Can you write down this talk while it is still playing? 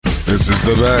This is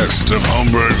the best of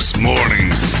Holmberg's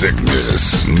Morning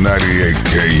Sickness. 98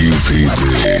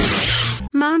 KUPD.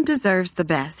 Mom deserves the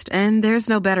best, and there's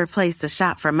no better place to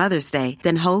shop for Mother's Day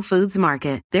than Whole Foods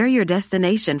Market. They're your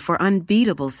destination for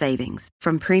unbeatable savings,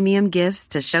 from premium gifts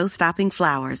to show-stopping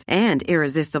flowers and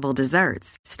irresistible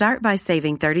desserts. Start by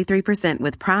saving 33%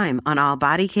 with Prime on all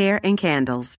body care and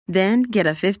candles. Then get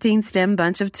a 15-stem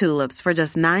bunch of tulips for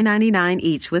just $9.99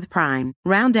 each with Prime.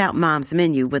 Round out Mom's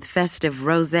menu with festive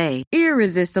rosé,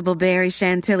 irresistible berry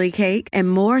chantilly cake,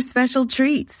 and more special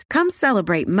treats. Come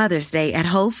celebrate Mother's Day at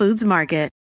Whole Foods Market.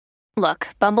 Look,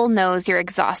 Bumble knows you're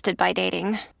exhausted by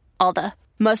dating. All the,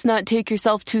 must not take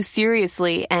yourself too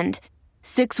seriously, and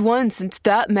 6'1" since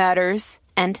that matters,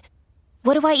 and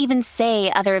what do I even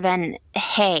say other than,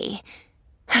 hey?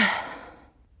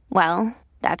 Well,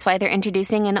 that's why they're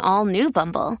introducing an all-new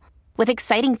Bumble, with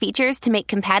exciting features to make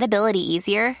compatibility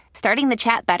easier, starting the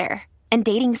chat better, and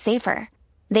dating safer.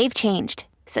 They've changed,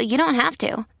 so you don't have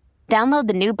to. Download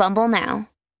the new Bumble now.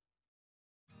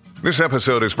 This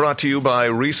episode is brought to you by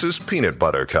Reese's Peanut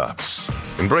Butter Cups.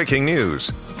 In breaking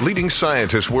news, leading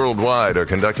scientists worldwide are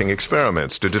conducting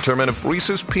experiments to determine if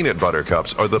Reese's Peanut Butter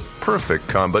Cups are the perfect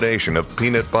combination of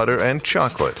peanut butter and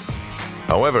chocolate.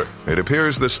 However, it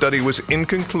appears the study was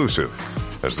inconclusive,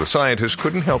 as the scientists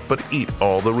couldn't help but eat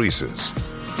all the Reese's.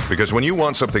 Because when you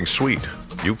want something sweet,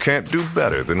 you can't do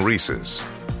better than Reese's.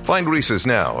 Find Reese's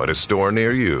now at a store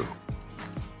near you.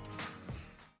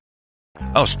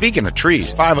 Oh, speaking of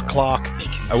trees. 5 o'clock.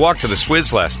 I walked to the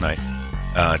Swizz last night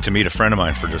to meet a friend of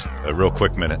mine for just a real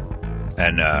quick minute.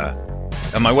 And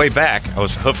on my way back, I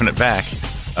was hoofing it back.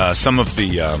 Some of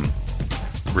the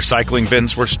recycling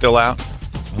bins were still out.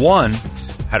 One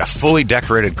had a fully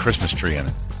decorated Christmas tree in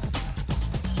it.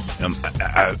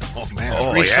 Recycled?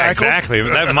 Yeah, exactly.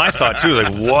 That was my thought, too.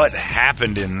 Like, what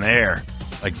happened in there?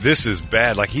 Like, this is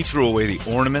bad. Like, he threw away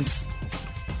the ornaments.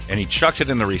 And he chucked it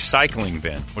in the recycling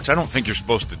bin, which I don't think you're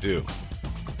supposed to do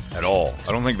at all.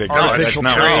 I don't think they artificial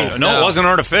that's tree. Not, no, it wasn't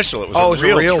artificial. It was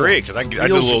a real tree because I did a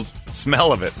little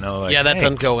smell of it. No, like, yeah, that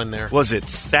doesn't go in there. Was it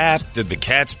sap? Did the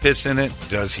cats piss in it?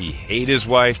 Does he hate his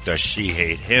wife? Does she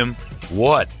hate him?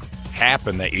 What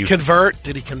happened that you convert?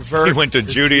 Did he convert? He went to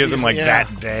Judaism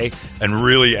that day and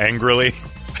really angrily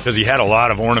because he had a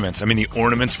lot of ornaments. I mean, the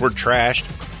ornaments were trashed.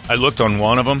 I looked on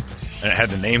one of them and it had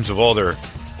the names of all their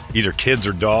either kids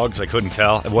or dogs. I couldn't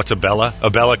tell. What's a Bella? A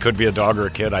Bella could be a dog or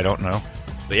a kid. I don't know.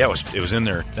 But yeah, it was in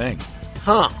their thing.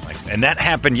 Huh. And that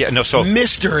happened. Yeah. No. So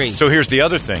mystery. So here's the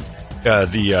other thing.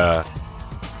 The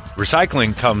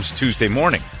recycling comes Tuesday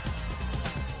morning.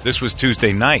 This was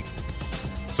Tuesday night.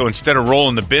 So instead of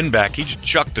rolling the bin back, he just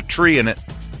chucked a tree in it,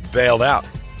 bailed out.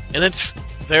 And it's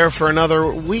there for another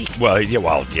week. Well,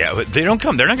 yeah. They don't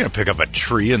come. They're not going to pick up a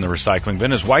tree in the recycling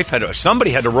bin. His wife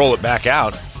somebody had to roll it back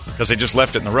out. Because they just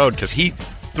left it in the road because he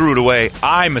threw it away,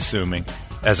 I'm assuming,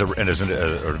 as an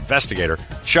investigator,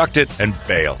 chucked it and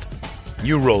bailed.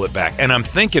 You roll it back. And I'm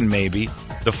thinking maybe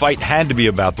the fight had to be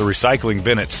about the recycling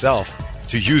bin itself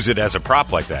to use it as a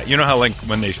prop like that. You know how like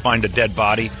when they find a dead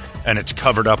body and it's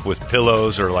covered up with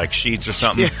pillows or like sheets or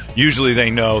something? Yeah. Usually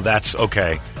they know that's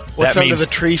okay. What's that under the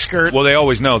tree skirt? Well, they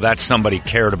always know that's somebody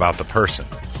cared about the person.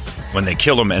 When they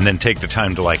kill them and then take the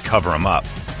time to like cover them up,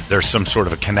 there's some sort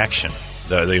of a connection.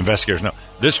 The investigators know.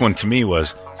 This one to me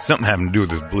was something having to do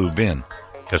with his blue bin.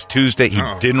 Because Tuesday he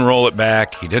didn't roll it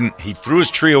back. He threw his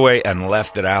tree away and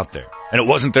left it out there. And it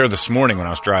wasn't there this morning when I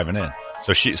was driving in.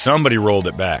 So somebody rolled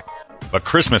it back. But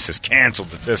Christmas is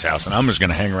canceled at this house, and I'm just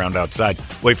going to hang around outside,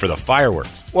 wait for the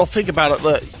fireworks. Well, think about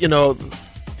it.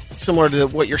 Similar to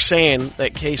what you're saying,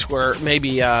 that case where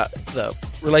maybe the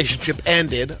relationship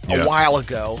ended a while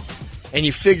ago. And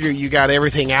you figure you got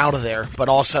everything out of there, but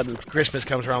all of a sudden Christmas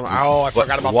comes around. Oh, I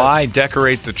forgot about that. Why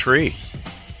decorate the tree?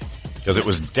 Because it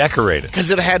was decorated. Because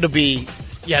it had to be,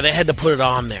 they had to put it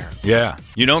on there. Yeah.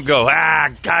 You don't go,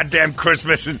 goddamn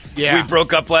Christmas. And we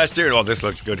broke up last year. Oh, this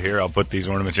looks good here. I'll put these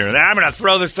ornaments here. I'm going to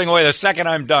throw this thing away the second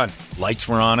I'm done. Lights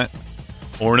were on it.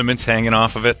 Ornaments hanging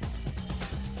off of it.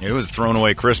 It was throwing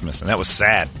away Christmas, and that was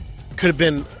sad. He could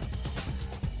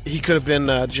have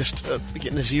been just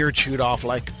getting his ear chewed off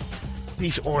like,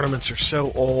 these ornaments are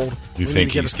so old. You think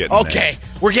he's getting okay,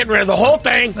 we're getting rid of the whole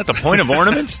thing. Not the point of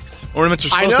ornaments? Ornaments are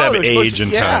supposed to have age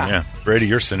and time. Yeah. Brady,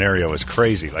 your scenario is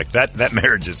crazy. Like that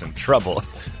marriage is in trouble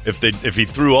if he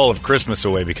threw all of Christmas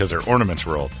away because their ornaments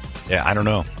were old. Yeah, I don't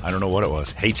know. I don't know what it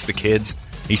was. Hates the kids.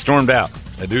 He stormed out.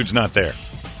 The dude's not there.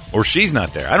 Or she's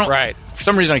not there. I don't. Right. For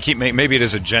some reason, I keep maybe it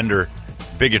is a gender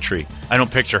bigotry. I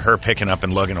don't picture her picking up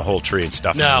and lugging a whole tree and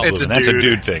stuff. No, that's a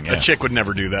dude thing. Yeah. A chick would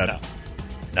never do that.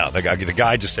 No, the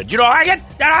guy just said, I got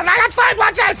 5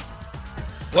 watches.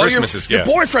 Well, Christmas is, your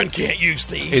boyfriend can't use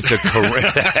these. It's a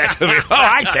correct.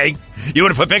 I think you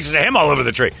want to put pictures of him all over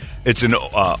the tree. It's an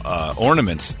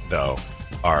ornaments though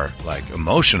are like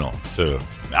emotional too.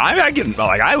 I get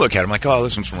like I look at them like, oh,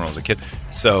 this one's from when I was a kid.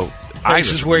 So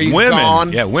Places where you've women,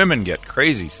 gone. yeah, women get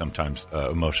crazy sometimes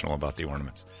emotional about the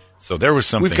ornaments. So there was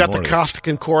something. We've got the more Costa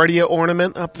Concordia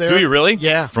ornament up there. Do you really?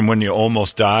 Yeah. From when you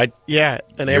almost died? Yeah,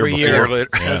 and every year Yeah.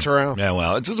 that's around. Yeah,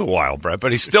 well, it was a while, Brett,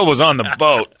 but he still was on the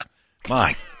boat.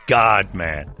 My God,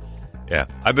 man. Yeah,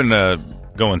 I've been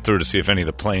going through to see if any of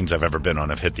the planes I've ever been on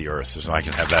have hit the earth, so I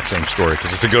can have that same story,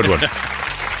 because it's a good one.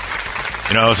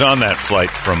 I was on that flight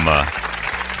from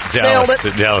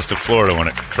Dallas to Florida when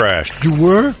it crashed. You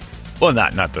were? Well,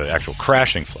 not the actual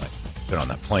crashing flight. Been on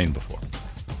that plane before.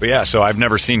 But yeah, so I've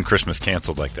never seen Christmas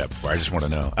canceled like that before. I just want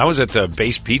to know. I was at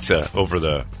Base Pizza over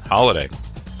the holiday.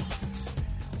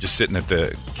 Just sitting at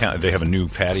they have a new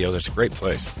patio. That's a great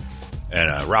place.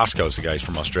 And Roscoe's the guy. He's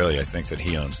from Australia, I think, that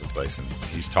he owns the place. And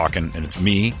he's talking, and it's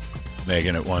me,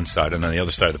 Megan at one side, and on the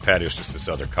other side of the patio is just this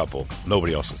other couple.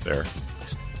 Nobody else is there.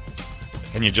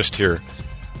 And you just hear,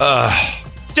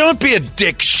 don't be a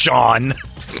dick, Sean.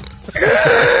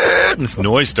 And this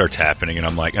noise starts happening, and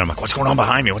I'm like, what's going on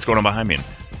behind me? What's going on behind me? And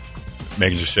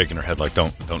Megan's just shaking her head like,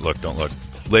 don't look, don't look.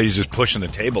 Lady's just pushing the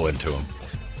table into him.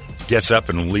 Gets up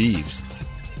and leaves.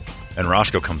 And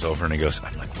Roscoe comes over and he goes,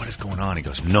 I'm like, what is going on? He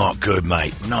goes, not good,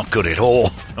 mate. Not good at all.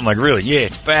 I'm like, really? Yeah,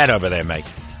 it's bad over there, mate.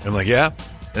 And I'm like, yeah?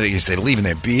 And he said, leaving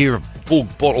their beer, a full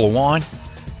bottle of wine.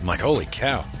 I'm like, holy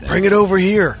cow. Bring it over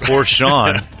here. Poor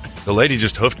Sean. The lady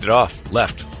just hoofed it off,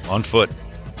 left, on foot.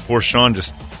 Poor Sean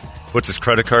just puts his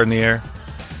credit card in the air.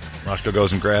 Roscoe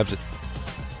goes and grabs it,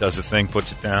 does the thing,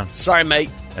 puts it down. Sorry, mate.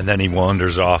 And then he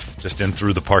wanders off just in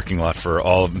through the parking lot for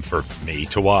me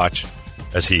to watch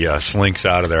as he slinks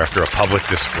out of there after a public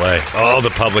display. Oh,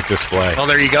 the public display. Well,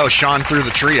 there you go. Sean threw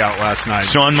the tree out last night.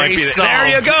 Sean might be there.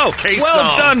 There you go.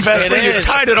 Well done, Vesley. You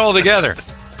tied it all together.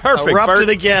 Perfect. Erupted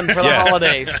again for the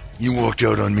holidays. You walked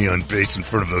out on me on base in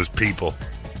front of those people.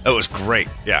 That was great.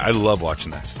 Yeah, I love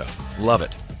watching that stuff. Love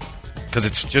it. Because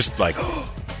it's just like...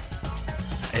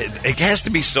 It has to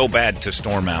be so bad to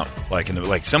storm out.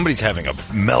 Like somebody's having a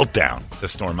meltdown to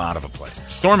storm out of a place.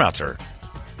 Storm outs are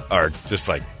just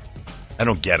like... I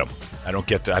don't get them. I don't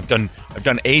get. I've done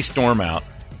a storm out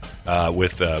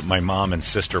with my mom and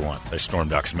sister once. I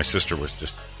stormed out because my sister was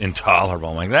just intolerable.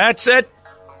 I'm like, that's it.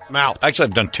 I'm out. Actually,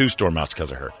 I've done 2 storm outs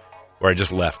because of her, where I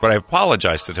just left. But I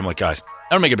apologized to them. Like, guys,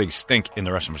 I don't make a big stink in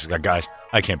the restaurant. She's like, guys,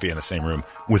 I can't be in the same room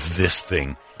with this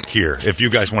thing here. If you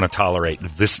guys want to tolerate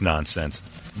this nonsense,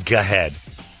 go ahead.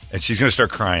 And she's going to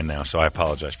start crying now, so I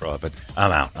apologize for all that. But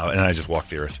I'm out, and I just walk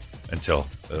the earth until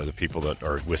the people that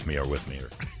are with me.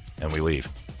 And we leave.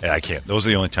 I can't. Those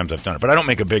are the only times I've done it. But I don't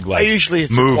make a big usually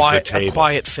it's move a the table.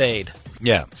 quiet fade.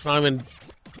 Yeah. It's not even.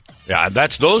 Yeah,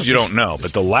 that's those you don't know.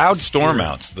 But the loud storm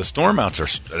outs,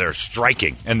 they're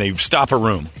striking, and they stop a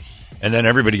room, and then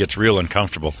everybody gets real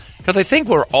uncomfortable because I think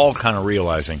we're all kind of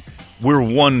realizing we're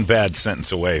one bad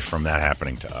sentence away from that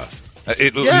happening to us.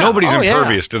 Nobody's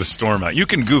impervious to the storm out. You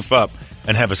can goof up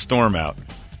and have a storm out,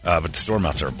 but the storm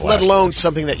outs are a blast. Let alone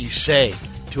something that you say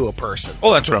to a person.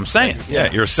 Oh, that's what I'm saying. Yeah,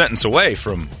 you're a sentence away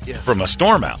from a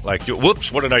storm out. Like,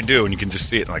 whoops, what did I do? And you can just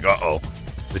see it and like, uh-oh,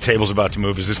 the table's about to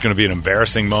move. Is this going to be an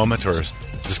embarrassing moment, or is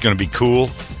this going to be cool?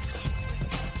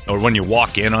 Or when you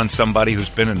walk in on somebody who's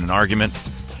been in an argument,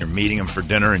 you're meeting them for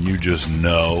dinner, and you just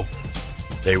know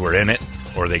they were in it,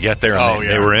 or they get there and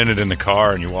they were in it in the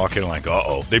car, and you walk in like,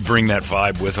 uh-oh. They bring that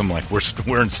vibe with them like,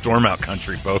 we're in storm out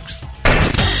country, folks.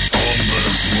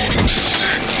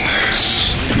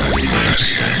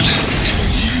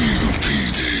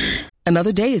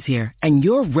 Another day is here, and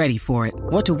you're ready for it.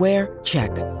 What to wear?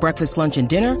 Check. Breakfast, lunch, and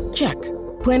dinner? Check.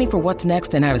 Planning for what's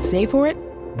next and how to save for it?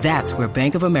 That's where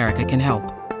Bank of America can help.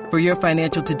 For your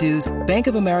financial to-dos, Bank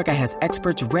of America has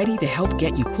experts ready to help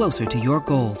get you closer to your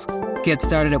goals. Get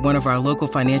started at one of our local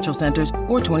financial centers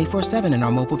or 24/7 in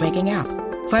our mobile banking app.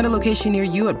 Find a location near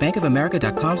you at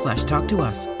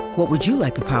bankofamerica.com/talktous. What would you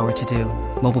like the power to do?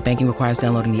 Mobile banking requires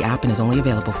downloading the app and is only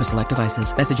available for select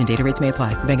devices. Message and data rates may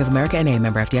apply. Bank of America NA,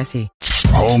 member FDIC.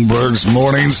 Holmberg's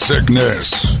morning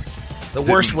sickness. The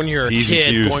worst when you're a Easy kid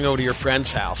cues. going over to your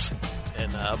friend's house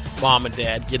and mom and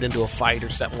dad get into a fight or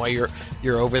something while you're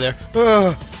over there.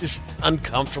 Just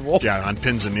uncomfortable. Yeah, on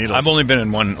pins and needles. I've only been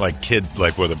in one kid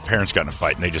where the parents got in a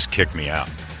fight and they just kicked me out.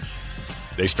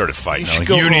 They started fighting.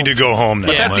 You Need to go home now.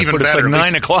 But that's even But better. It's like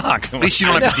At 9 o'clock. At least you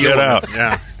don't have to deal get with out. it.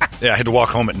 Yeah. Yeah, I had to walk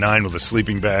home at 9 with a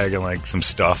sleeping bag and some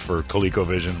stuff for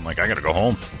ColecoVision. I'm like, I got to go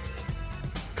home.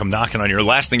 Come knocking on your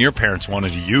last thing your parents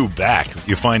wanted you back.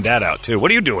 You find that out too.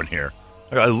 What are you doing here?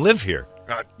 I live here.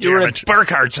 You were at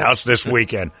Burkhardt's house this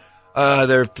weekend.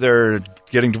 They're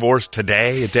getting divorced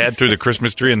today. Dad threw the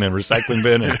Christmas tree in the recycling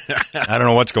bin, and I don't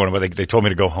know what's going on, but they told me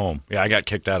to go home. Yeah, I got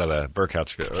kicked out of the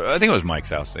Burkhardt's. I think it was Mike's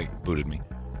house. They booted me.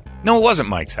 No, it wasn't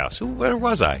Mike's house. Where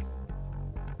was I?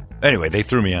 Anyway, they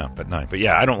threw me out at night. But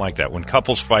yeah, I don't like that when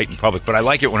couples fight in public, but I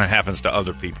like it when it happens to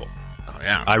other people. Oh,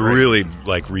 yeah. I really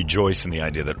rejoice in the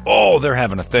idea that, they're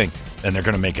having a thing, and they're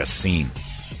going to make a scene.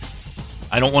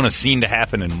 I don't want a scene to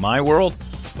happen in my world,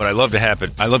 but I love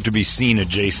to be scene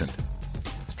adjacent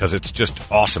because it's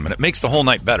just awesome, and it makes the whole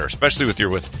night better, especially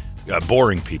with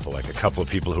boring people, like a couple of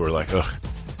people who are like,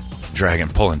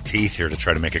 pulling teeth here to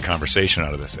try to make a conversation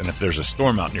out of this. And if there's a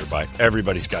storm out nearby,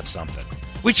 everybody's got something.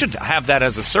 We should have that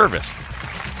as a service.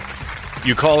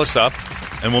 You call us up,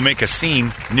 and we'll make a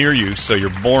scene near you so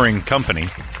your boring company,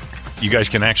 you guys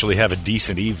can actually have a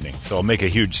decent evening. So I'll make a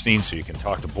huge scene so you can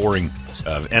talk to boring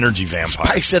energy vampires.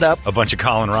 Spice it up. A bunch of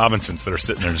Colin Robinsons that are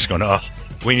sitting there just going,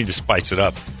 we need to spice it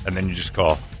up. And then you just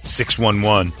call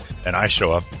 611, and I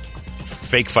show up,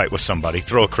 fake fight with somebody,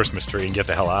 throw a Christmas tree, and get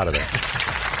the hell out of there.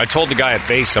 I told the guy at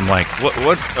base, I'm like,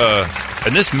 what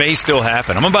and this may still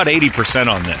happen. I'm about 80%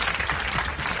 on this.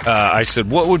 I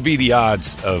said, what would be the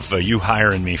odds of you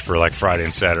hiring me for like Friday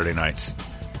and Saturday nights?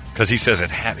 Because he says it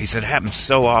happens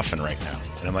so often right now.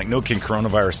 And I'm like, no kidding,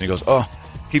 coronavirus. And he goes,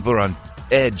 people are on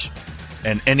edge.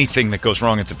 And anything that goes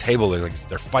wrong at the table,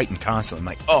 they're fighting constantly. I'm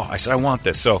like, I said, I want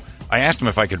this. So I asked him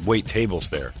if I could wait tables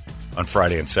there on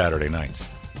Friday and Saturday nights.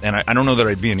 And I don't know that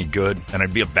I'd be any good, and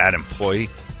I'd be a bad employee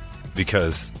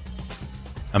because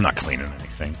I'm not cleaning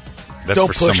anything. That's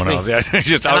don't for push someone me.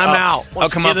 else. I'm out. I'll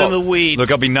come up in the weeds. Look,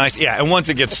 I'll be nice. Yeah, and once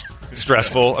it gets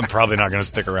stressful, I'm probably not going to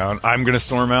stick around. I'm going to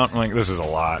storm out. I'm like, this is a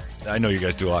lot. I know you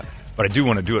guys do a lot, but I do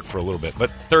want to do it for a little bit. But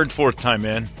third, fourth time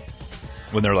in,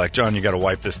 when they're like, John, you got to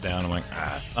wipe this down. I'm like,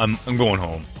 I'm going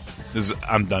home.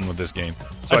 I'm done with this game.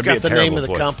 So I've got the name of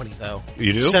the company, though.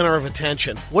 You do? Center of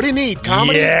Attention. What do you need?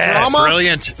 Comedy? Yes, drama?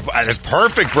 Brilliant. That's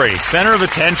perfect, Brady. Center of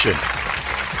Attention.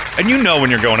 And you know when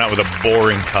you're going out with a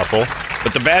boring couple.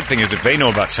 But the bad thing is if they know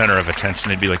about Center of Attention,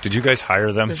 they'd be like, did you guys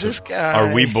hire them? Is this guy...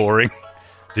 Are we boring?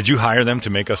 Did you hire them to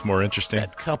make us more interesting?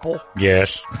 That couple?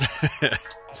 Yes.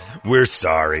 We're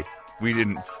sorry. We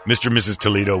didn't. Mr. and Mrs.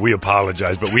 Toledo, we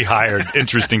apologize, but we hired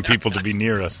interesting people to be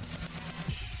near us.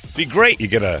 It'd be great. You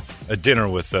get a dinner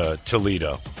with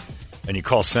Toledo, and you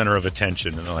call Center of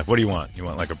Attention, and they're like, what do you want? You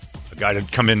want like a guy to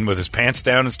come in with his pants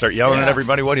down and start yelling at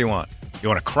everybody? What do you want? You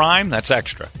want a crime? That's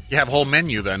extra. You have a whole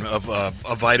menu then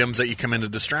of items that you come in to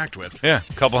distract with. Yeah,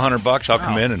 a couple $100. I'll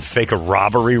come in and fake a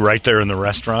robbery right there in the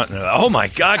restaurant. And, oh, my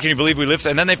God, can you believe we lived?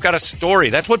 And then they've got a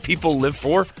story. That's what people live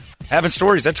for, having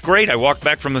stories. That's great. I walked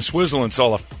back from the Swizzle and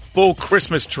saw a full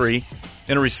Christmas tree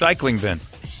in a recycling bin.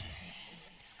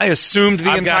 I assumed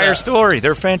the entire story.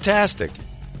 They're fantastic.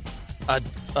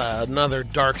 Another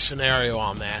dark scenario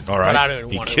on that. All right. But I don't even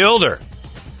he want killed her.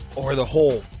 Or the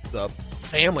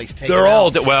family's taken They're all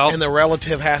out, well, and the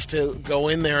relative has to go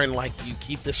in there and like, you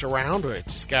keep this around, or it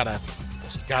just gotta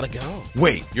go.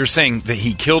 Wait, you're saying that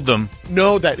he killed them?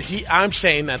 No, I'm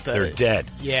saying that they're dead.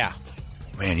 Yeah,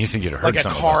 man, you think you'd have heard like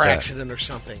something a car about accident or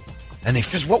something? And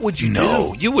because what would you do?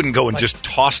 No, you wouldn't go and just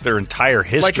toss their entire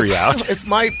history out. If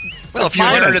you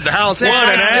inherited the house, what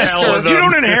an asshole! You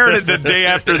don't inherit it the day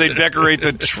after they decorate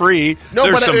the tree. No,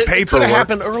 there's but some it paperwork. could have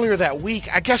happened earlier that week.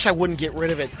 I guess I wouldn't get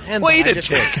rid of it then. Wait a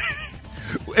tick.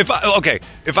 If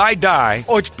I die,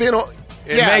 it's been.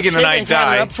 Megan and I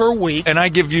die up for a week, and I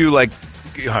give you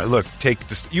look, take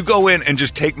this. You go in and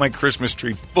just take my Christmas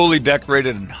tree fully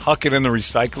decorated and huck it in the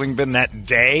recycling bin that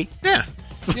day. Yeah.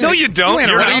 No, you don't.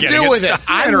 What do you do with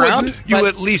it? You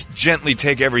at least gently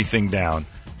take everything down,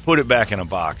 put it back in a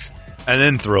box, and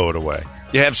then throw it away.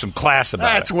 You have some class about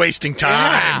it. That's wasting time.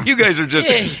 Yeah. You guys are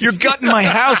just, you're gutting my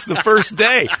house the first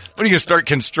day. When are you going to start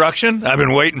construction? I've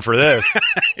been waiting for this.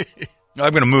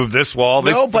 I'm going to move this wall.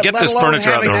 Get this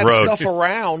furniture out of the road. Stuff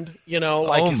around,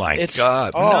 oh my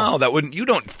God! No, that wouldn't. You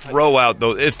don't throw out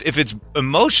those. If it's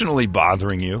emotionally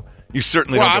bothering you, you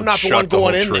certainly don't. I'm not the one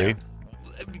going in there.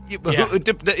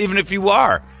 Even if you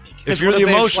are, if you're the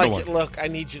emotional one. Look, I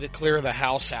need you to clear the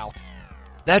house out.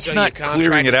 That's not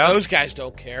clearing it out. Those guys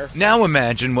don't care. Now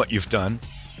imagine what you've done.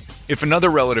 If another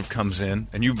relative comes in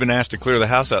and you've been asked to clear the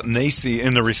house out, and they see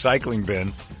in the recycling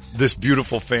bin this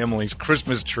beautiful family's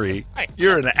Christmas tree,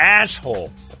 you're an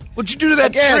asshole. What'd you do to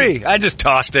that tree? I just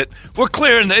tossed it. We're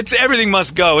clearing it. Everything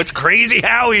must go. It's Crazy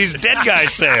Howie's dead guy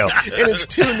sale. And it's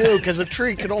too new because the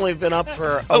tree could only have been up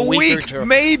for a week or two.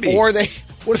 Maybe. Or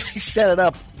what if they set it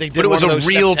up? They did. But it was a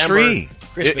real September tree.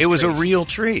 It was a real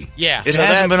tree. Yeah. It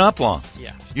hasn't been up long.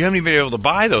 Yeah. You haven't even been able to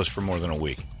buy those for more than a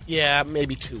week. Yeah,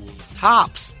 maybe 2 weeks.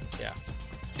 Tops. Yeah.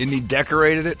 And he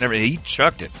decorated it and everything. He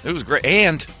chucked it. It was great.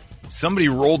 And somebody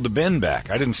rolled the bin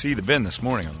back. I didn't see the bin this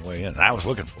morning on the way in, and I was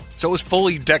looking for it. So it was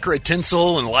fully decorated,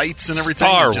 tinsel and lights and everything?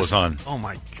 Star was on. Oh,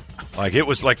 my God. Like, it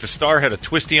was like the star had a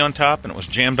twisty on top, and it was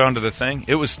jammed onto the thing.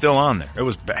 It was still on there. It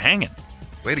was hanging.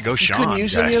 Way to go, You Sean. couldn't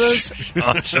use any of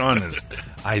those? Sean is...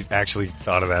 I actually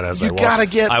thought of that as You I walked. gotta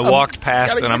get I walked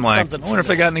past, gotta and I'm get like, I something wonder if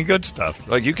from they got any good stuff.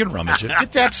 Like, you can rummage it.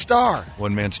 Get that star.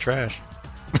 One man's trash.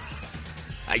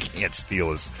 I can't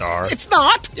steal a star. It's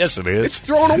not. Yes, it is. It's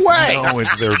thrown away. No,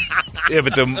 it's their... Yeah,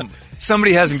 but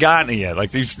somebody hasn't gotten it yet.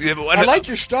 Like these... I like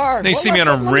your star. They see me on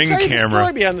a Ring tell you the camera.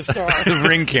 story behind the star. The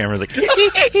Ring camera's like...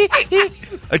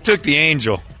 I took the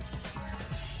angel.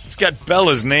 It's got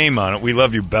Bella's name on it. We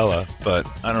love you, Bella. But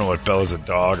I don't know what Bella's a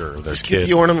dog or their Just kid. get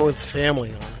the ornament with family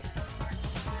on it.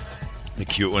 The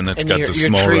cute one that's And got your the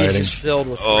small tree is writing. just filled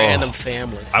with random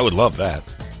families. I would love that.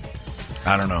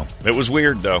 I don't know. It was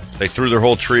weird, though. They threw their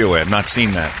whole tree away. I've not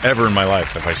seen that ever in my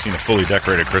life. Have I seen a fully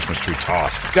decorated Christmas tree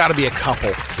tossed? Got to be a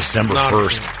couple. December Not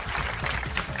 1st.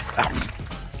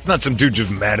 Not some dude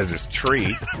just mad at his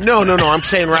tree. No. I'm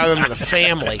saying rather than a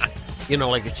family. You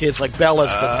know, like the kids, like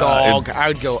Bella's the dog. I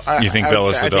would go. You think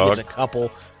Bella's the dog? I think it's a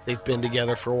couple. They've been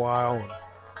together for a while.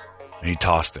 And he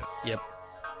tossed it. Yep.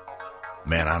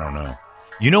 Man, I don't know.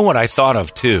 You know what I thought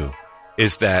of, too,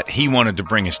 is that he wanted to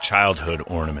bring his childhood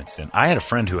ornaments in. I had a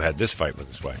friend who had this fight with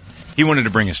his wife. He wanted to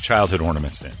bring his childhood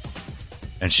ornaments in.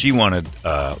 And she wanted,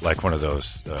 like, one of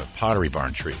those Pottery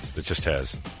Barn trees that just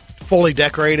has... Fully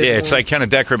decorated? Yeah, it's like kind of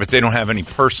decorated, but they don't have any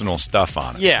personal stuff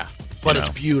on it. Yeah, but You it's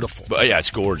know? beautiful. But, yeah,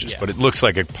 it's gorgeous. Yeah. But it looks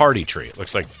like a party tree. It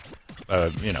looks like,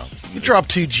 you know... You drop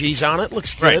 2 G's on it.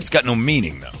 Looks good. Right, it's got no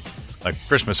meaning, though. Like,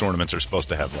 Christmas ornaments are supposed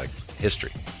to have, like,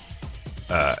 history.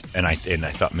 And I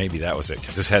thought maybe that was it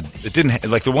because it didn't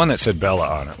like the one that said Bella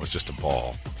on it was just a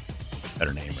ball. Had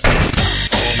her name.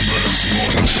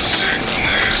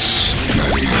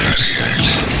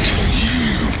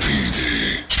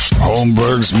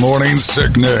 Holmberg's Morning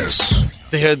Sickness.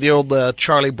 They had the old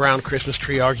Charlie Brown Christmas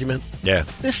tree argument. Yeah.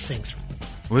 This thing's...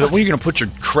 Where are you going to put your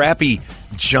crappy,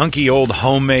 junky old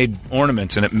homemade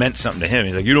ornaments? And it meant something to him.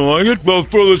 He's like, you don't like it? Well,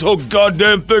 throw this whole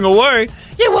goddamn thing away.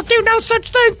 You will do no such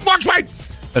thing. Watch me.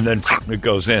 And then it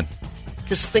goes in.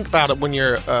 Because think about it, when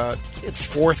you're in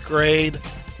 4th grade,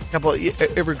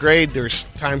 every grade, there's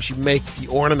times you make the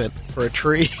ornament for a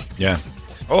tree. Yeah.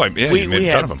 Oh, you made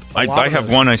a ton of them. I have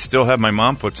one I still have my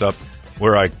mom puts up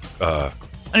where I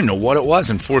didn't know what it was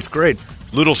in 4th grade.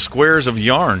 Little squares of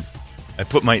yarn. I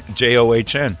put my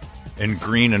JOHN in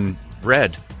green and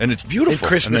red, and it's beautiful. In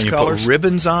Christmas and then you colors? put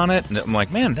ribbons on it, and I'm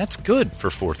like, man, that's good for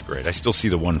 4th grade. I still see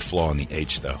the one flaw in the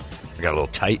H, though. I got a little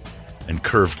tight and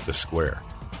curved the square.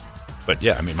 But,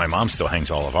 yeah, I mean, my mom still hangs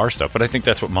all of our stuff, but I think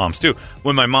that's what moms do.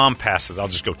 When my mom passes, I'll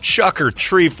just go chuck her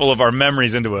tree full of our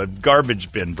memories into a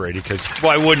garbage bin, Brady, because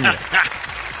why wouldn't you?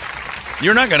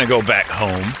 You're not going to go back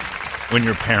home when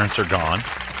your parents are gone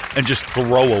and just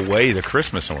throw away the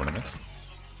Christmas ornaments.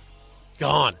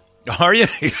 Gone. Are you?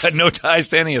 You got no ties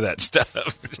to any of that stuff.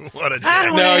 What a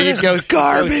No, you go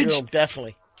garbage. Go through 'em,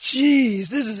 definitely. Jeez,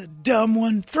 this is a dumb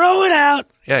one. Throw it out.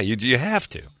 Yeah, you have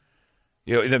to.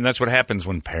 Then that's what happens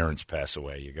when parents pass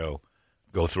away. You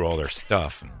go through all their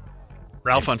stuff.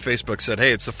 Ralph on Facebook said,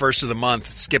 hey, it's the 1st of the month.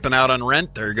 Skipping out on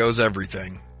rent, there goes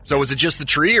everything. So was it just the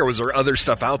tree, or was there other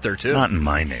stuff out there, too? Not in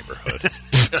my neighborhood.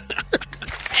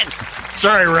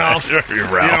 Sorry, Ralph. Ralph. You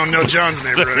don't know John's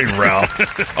neighborhood.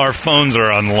 Ralph. Our phones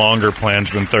are on longer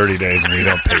plans than 30 days, and we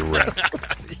don't pay rent.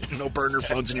 No burner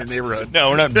phones in your neighborhood.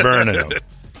 No, we're not burning them.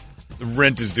 The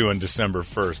rent is due on December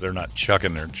 1st. They're not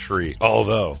chucking their tree.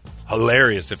 Although,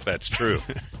 hilarious if that's true.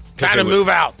 Time to move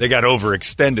out. They got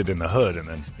overextended in the hood, and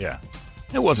then, yeah.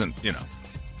 It wasn't,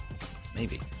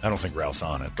 maybe. I don't think Ralph's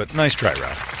on it, but nice try,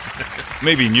 Ralph.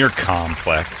 Maybe in your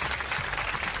complex,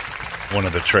 one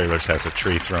of the trailers has a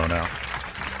tree thrown out.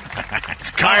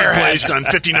 It's commonplace on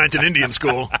 59th and Indian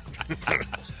School.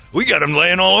 We got them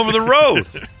laying all over the road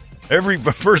every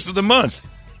 1st of the month.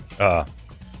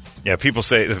 Yeah, people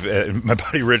say, my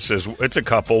buddy Rich says, it's a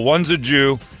couple. One's a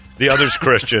Jew, the other's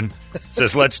Christian.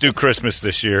 Says, let's do Christmas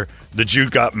this year. The Jew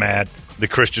got mad. The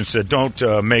Christian said, don't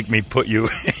make me put you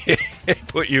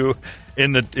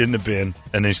in the bin.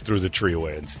 And they threw the tree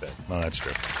away instead. No, that's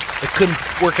true. It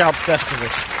couldn't work out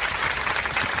Festivus.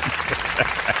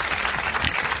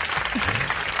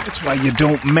 That's why you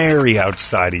don't marry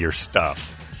outside of your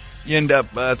stuff. You end up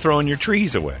throwing your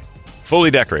trees away. Fully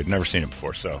decorated. Never seen it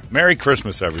before. So, Merry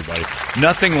Christmas, everybody.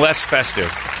 Nothing less festive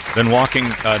than walking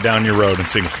down your road and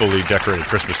seeing a fully decorated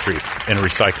Christmas tree in a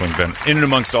recycling bin, in and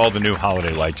amongst all the new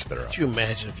holiday lights that are up. Could you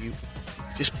imagine if you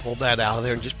Just pulled that out of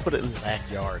there and just put it in the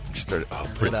backyard.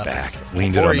 Put it back.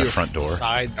 Leaned it on the front door.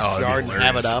 Side yard and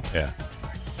have it up. Yeah.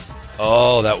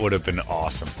 Oh, that would have been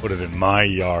awesome. Put it in my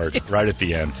yard right at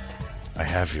the end. I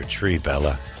have your tree,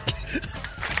 Bella.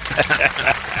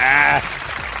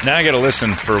 Now I got to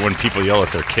listen for when people yell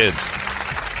at their kids.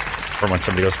 Or when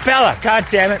somebody goes, Bella, God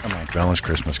damn it. I'm like, Bella's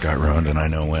Christmas got ruined and I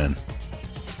know when.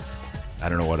 I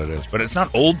don't know what it is. But it's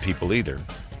not old people either.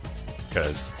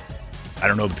 Because I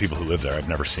don't know the people who live there. I've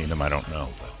never seen them. I don't know.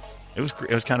 But it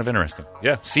was kind of interesting.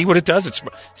 Yeah. See what it does? It's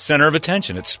center of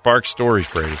attention. It sparks stories,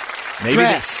 Brady.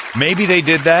 Maybe they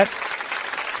did that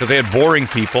because they had boring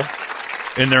people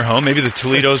in their home. Maybe the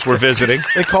Toledos were visiting.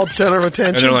 They called center of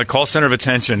attention. And they're like, call center of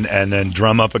attention and then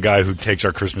drum up a guy who takes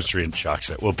our Christmas tree and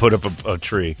chucks it. We'll put up a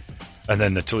tree. And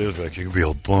then the Toledos will be like, you're going to be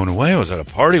all blown away. I was at a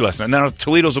party last night. And now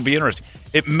Toledos will be interesting.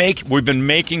 We've been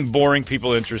making boring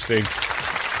people interesting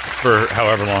for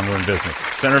however long we're in business.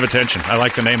 Center of attention. I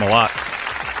like the name a lot.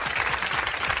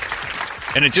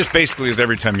 And it just basically is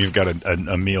every time you've got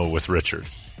a meal with Richard.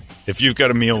 If you've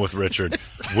got a meal with Richard,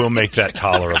 we'll make that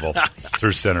tolerable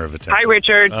through Center of Attention. Hi,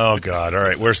 Richard. Oh, God. All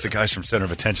right. Where's the guys from Center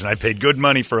of Attention? I paid good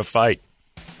money for a fight.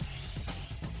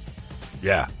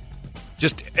 Yeah.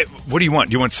 Just, what do you want?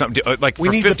 Do you want something, like we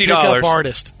for need $50? The pickup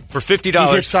artist. For $50.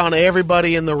 He hits on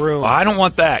everybody in the room. I don't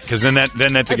want that, because then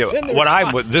that's a good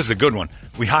this is a good one.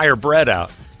 We hire Brett out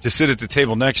to sit at the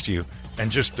table next to you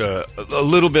and just a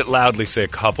little bit loudly say a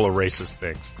couple of racist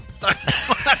things.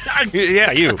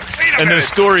 Yeah, you. And the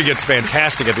story gets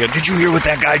fantastic at the end. Did you hear what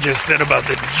that guy just said about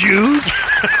the Jews?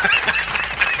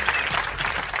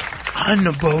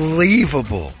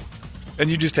 Unbelievable. And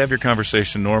you just have your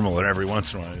conversation normal, and every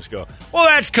once in a while you just go, well,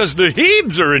 that's because the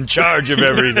Hebes are in charge of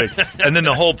everything. And then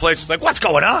the whole place is like, what's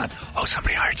going on? Oh,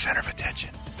 somebody hired Center of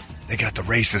Attention. They got the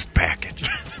racist package.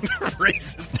 The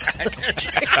racist package.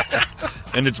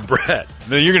 And it's Brett.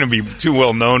 Then you're going to be too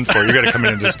well known for it. You're going to come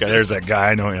in and just go, there's that guy.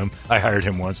 I know him. I hired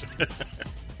him once.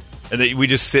 And then we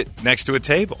just sit next to a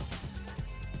table.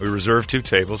 We reserve 2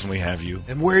 tables, and we have you.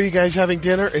 And where are you guys having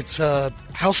dinner? It's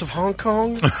House of Hong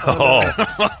Kong.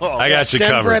 I got you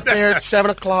covered. Brett there at 7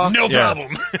 o'clock. No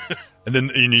problem. And then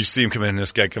you see him come in, and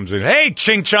this guy comes in. Hey,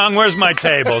 Ching Chong, where's my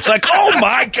table? It's like, oh,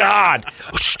 my God.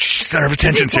 Center of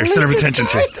Attention's here. Center of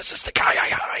Attention's here. This is the guy I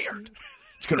hired.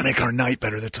 It's going to make our night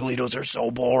better. The Toledos are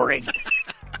so boring.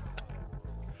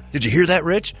 Did you hear that,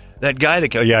 Rich? That guy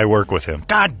yeah, I work with him.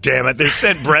 God damn it. They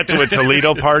sent Brett to a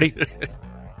Toledo party.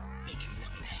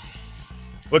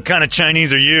 What kind of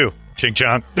Chinese are you, Ching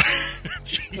Chong?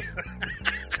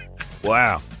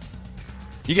 Wow.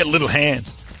 You get little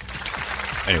hands.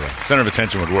 Anyway, Center of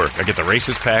Attention would work. I get the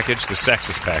racist package, the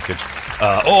sexist package.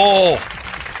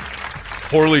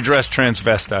 Poorly dressed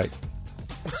transvestite.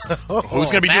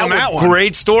 Who's going to be doing that one?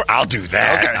 Great store. I'll do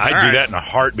that. Okay, I'd do that in a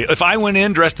heartbeat. If I went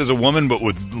in dressed as a woman but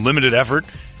with limited effort,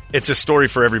 it's a story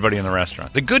for everybody in the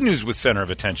restaurant. The good news with Center of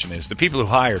Attention is the people who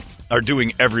hired are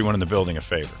doing everyone in the building a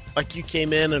favor. Like you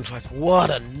came in and it's like, what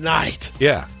a night.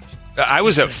 Yeah. I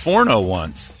was at Forno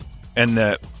once.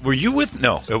 And were you with?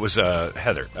 No, it was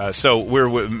Heather. So we're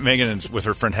with Megan and with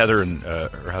her friend Heather and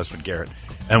her husband Garrett,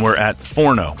 and we're at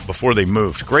Forno before they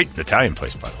moved. Great Italian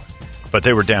place, by the way. But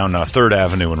they were down 3rd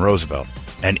Avenue in Roosevelt,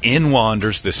 and in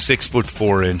wanders this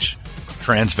 6'4"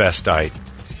 transvestite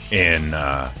in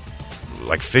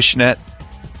like fishnet,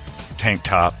 tank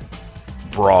top,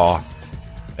 bra.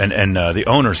 And the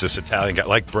owner's this Italian guy,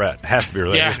 like Brett, has to be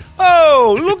related. Yeah.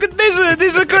 Oh, look at this!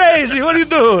 This is crazy. What are you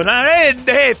doing?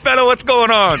 Hey, fellow, what's going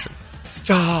on?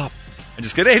 Stop! I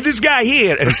just go, hey, this guy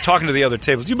here, and he's talking to the other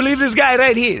tables. You believe this guy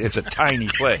right here? It's a tiny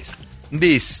place.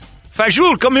 This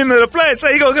Fajul come into the place.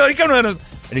 Hey, go, come in, and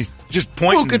he's just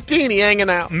pointing. Bucatini hanging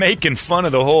out, making fun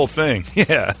of the whole thing.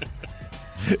 Yeah,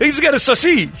 he's got a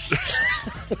sausage.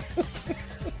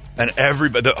 And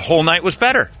everybody, the whole night was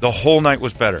better. The whole night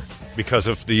was better. Because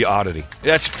of the oddity.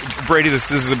 That's Brady,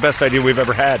 this is the best idea we've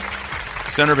ever had.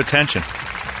 Center of Attention.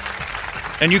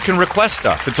 And you can request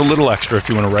stuff. It's a little extra if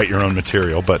you want to write your own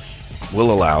material, but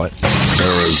we'll allow it.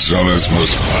 Arizona's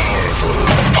most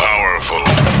powerful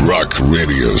rock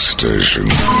radio station.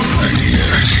 98